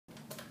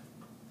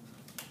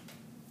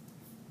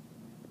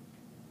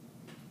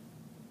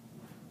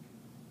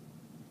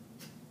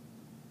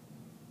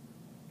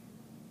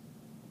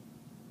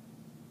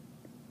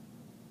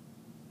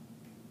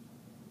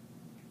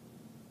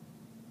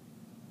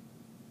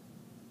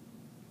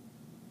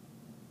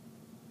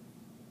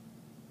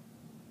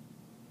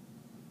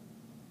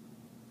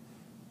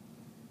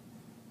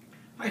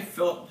Hi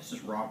Philip, this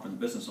is Rob from the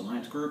Business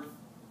Alliance Group.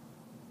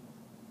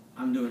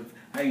 How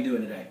you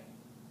doing today?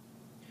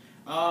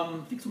 I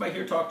think somebody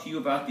here talked to you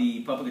about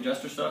the public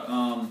adjuster stuff,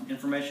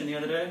 information the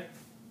other day.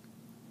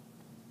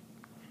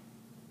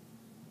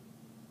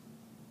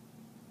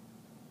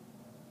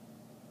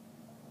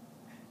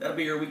 That'll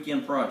be your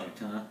weekend project,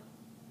 huh?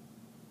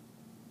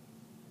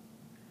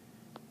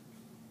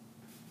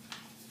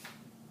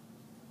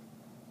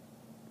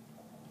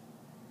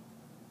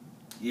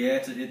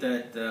 Yeah, it's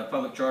that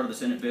public chart of the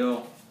Senate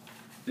bill.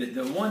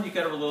 The one you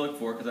got to look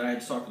for, because I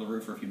had talked to the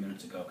roofer a few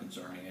minutes ago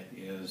concerning it,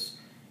 is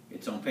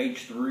it's on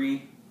page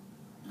 3,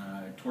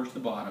 towards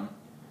the bottom.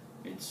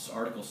 It's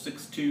Article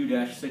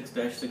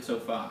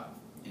 62-6-605,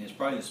 and it's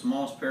probably the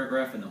smallest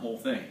paragraph in the whole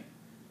thing.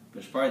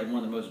 But it's probably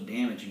one of the most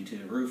damaging to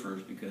the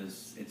roofers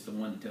because it's the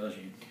one that tells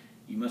you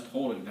you must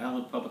hold a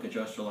valid public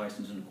adjuster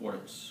license in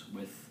accordance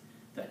with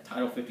that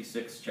Title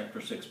 56,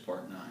 Chapter 6,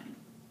 Part 9.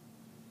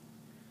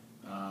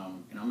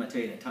 And I'm going to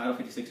tell you that Title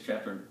 56,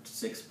 Chapter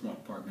 6,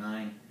 Part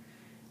 9,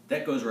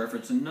 that goes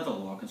reference another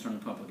law concerning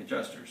public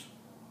adjusters.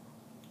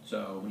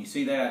 So when you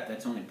see that,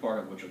 that's only part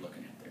of what you're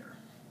looking at there.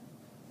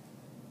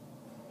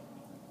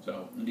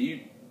 So do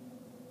you...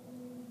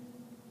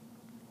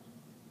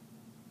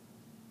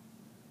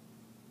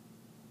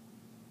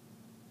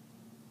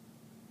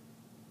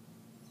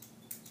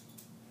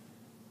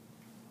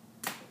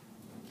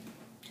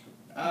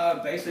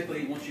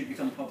 Basically, once you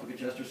become a public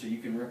adjuster, so you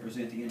can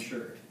represent the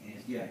insured.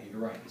 And yeah,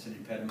 you're right, it's an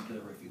impediment to the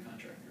roofing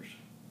contractors.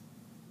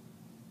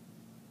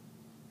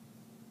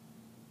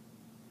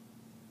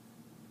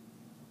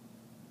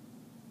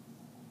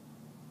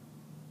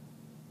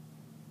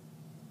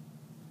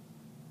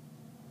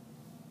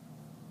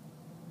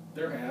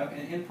 There have,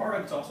 and part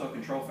of it's also a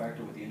control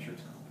factor with the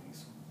insurance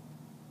companies.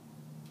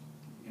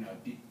 You know,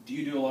 do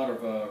you do a lot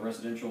of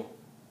residential?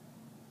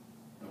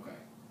 Okay.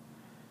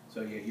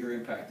 So yeah, you're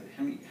impacted.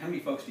 How many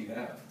folks do you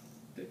have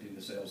that do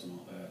the sales and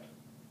all that?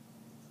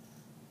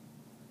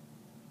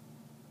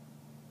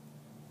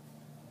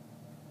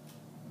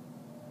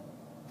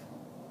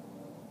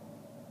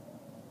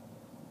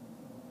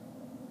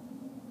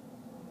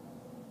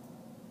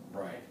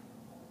 Right.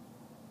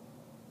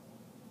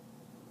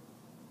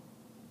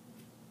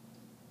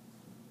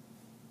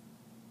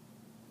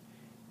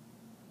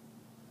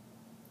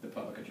 The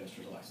public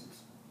adjuster's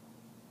license.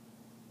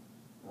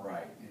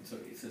 Right, and so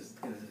it says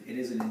because it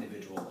is an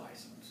individual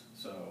license,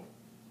 so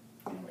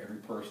you know every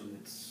person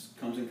that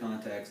comes in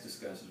contact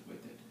discusses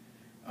with it.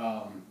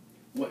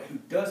 Who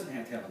doesn't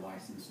have to have a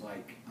license,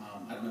 like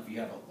I don't know if you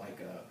have a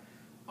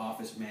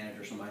office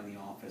manager, somebody in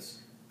the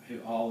office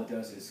who all it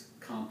does is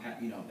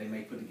compact. You know, they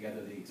may put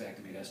together the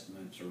exactimate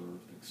estimates or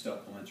the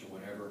supplements or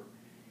whatever.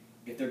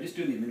 If they're just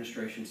doing the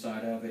administration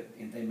side of it,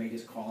 and they may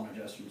just call an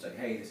adjuster and say,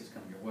 "Hey, this is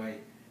coming your way,"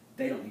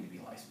 they don't need to be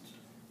licensed.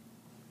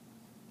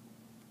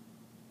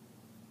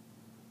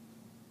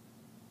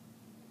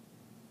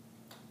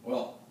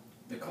 Well,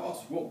 the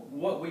cost,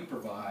 what we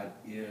provide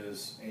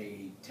is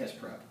a test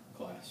prep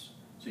class,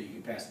 so you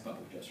can pass the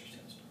public adjuster's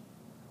test.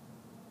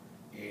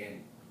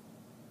 And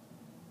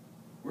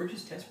we're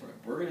just test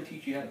prep. We're going to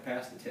teach you how to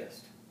pass the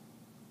test.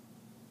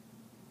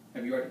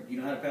 You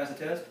know how to pass the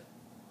test?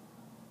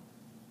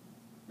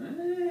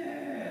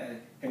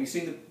 Have you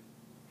seen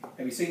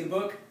the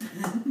book?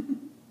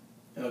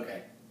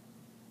 Okay.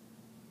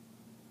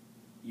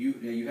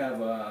 You have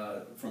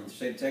from the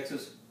state of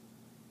Texas?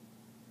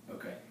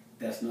 Okay.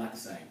 That's not the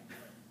same.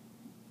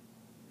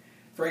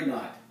 Afraid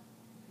not.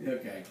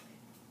 Okay.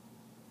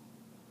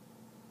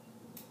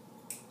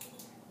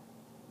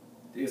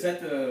 Is that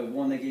the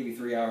one they gave you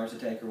 3 hours to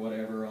take or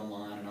whatever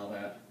online and all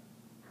that?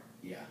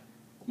 Yeah.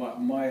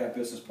 My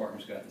business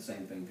partner's got the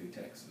same thing through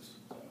Texas.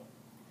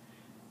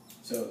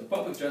 So the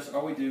public adjuster,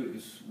 all we do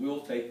is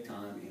we'll take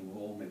time and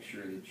we'll make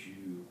sure that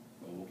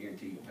we'll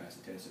guarantee you'll pass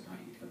the test. If not,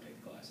 you get to come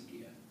take the class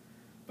again.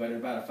 But in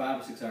about a 5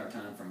 or 6 hour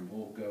time frame,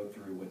 we'll go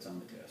through what's on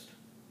the test.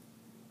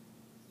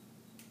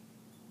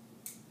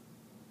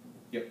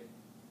 Yep.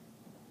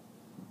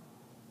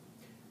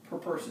 Per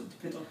person,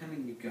 depends on how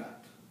many you've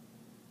got.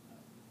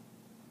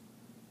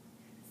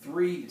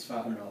 3, it's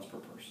 $500 per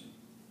person.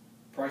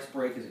 Price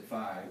break is at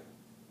 5.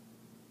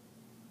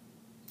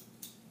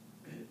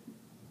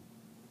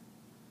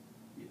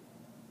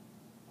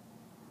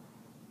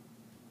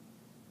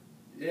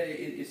 Yeah,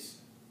 it's.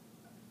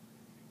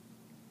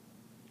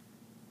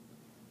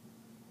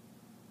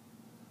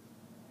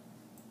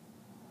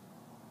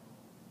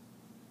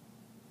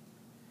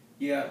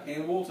 Yeah,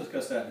 and we'll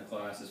discuss that in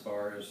class as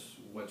far as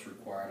what's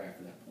required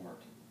after that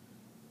part.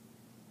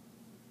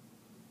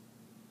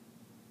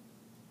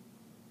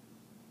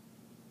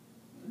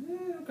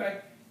 Okay.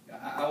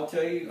 I'll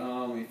tell you,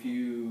 if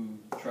you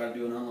try to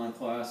do an online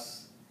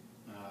class,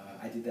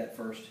 I did that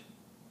first,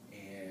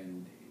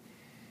 and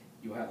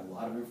you'll have a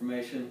lot of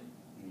information,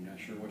 and you're not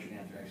sure what you're going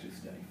to have to actually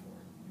study for.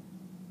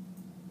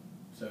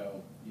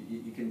 So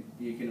you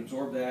can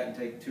absorb that and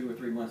take 2 or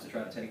 3 months to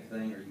try to take the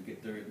thing, or you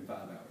get through it in 5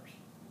 hours.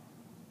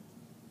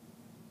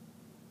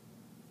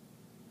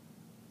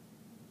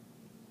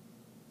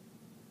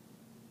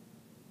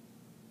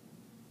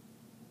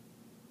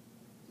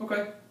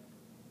 Okay.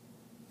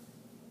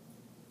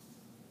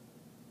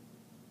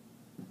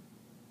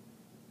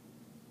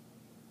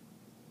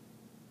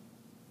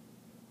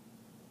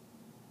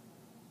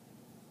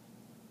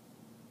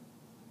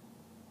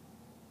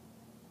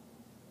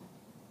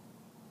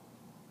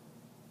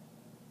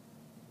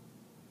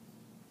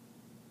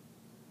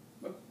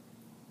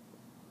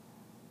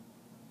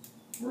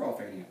 We're off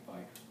Antioch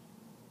Pike.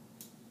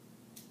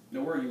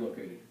 Now, where are you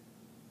located?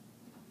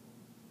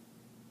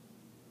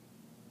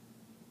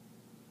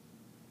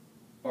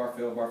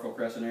 Barfield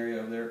Crescent area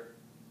over there?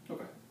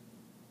 Okay.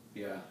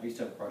 Yeah, I used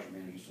to have a project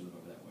manager who used to live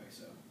over that way,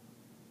 so.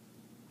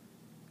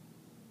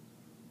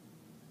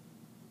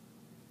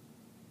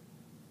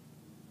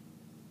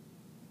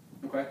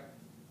 Okay.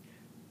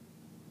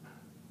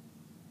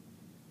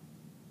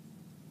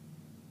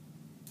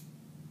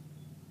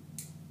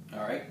 All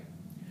right.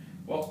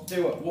 Well, tell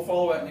you what, we'll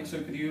follow up next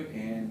week with you,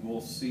 and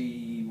we'll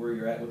see where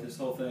you're at with this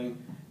whole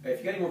thing. If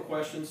you got any more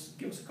questions,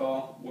 give us a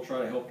call. We'll try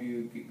to help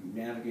you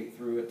navigate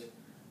through it,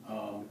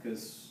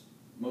 because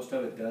most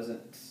of it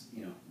doesn't,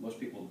 most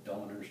people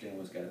don't understand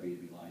what it's got to be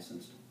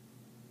licensed.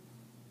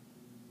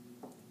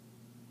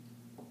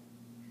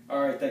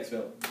 All right, thanks,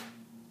 Phil.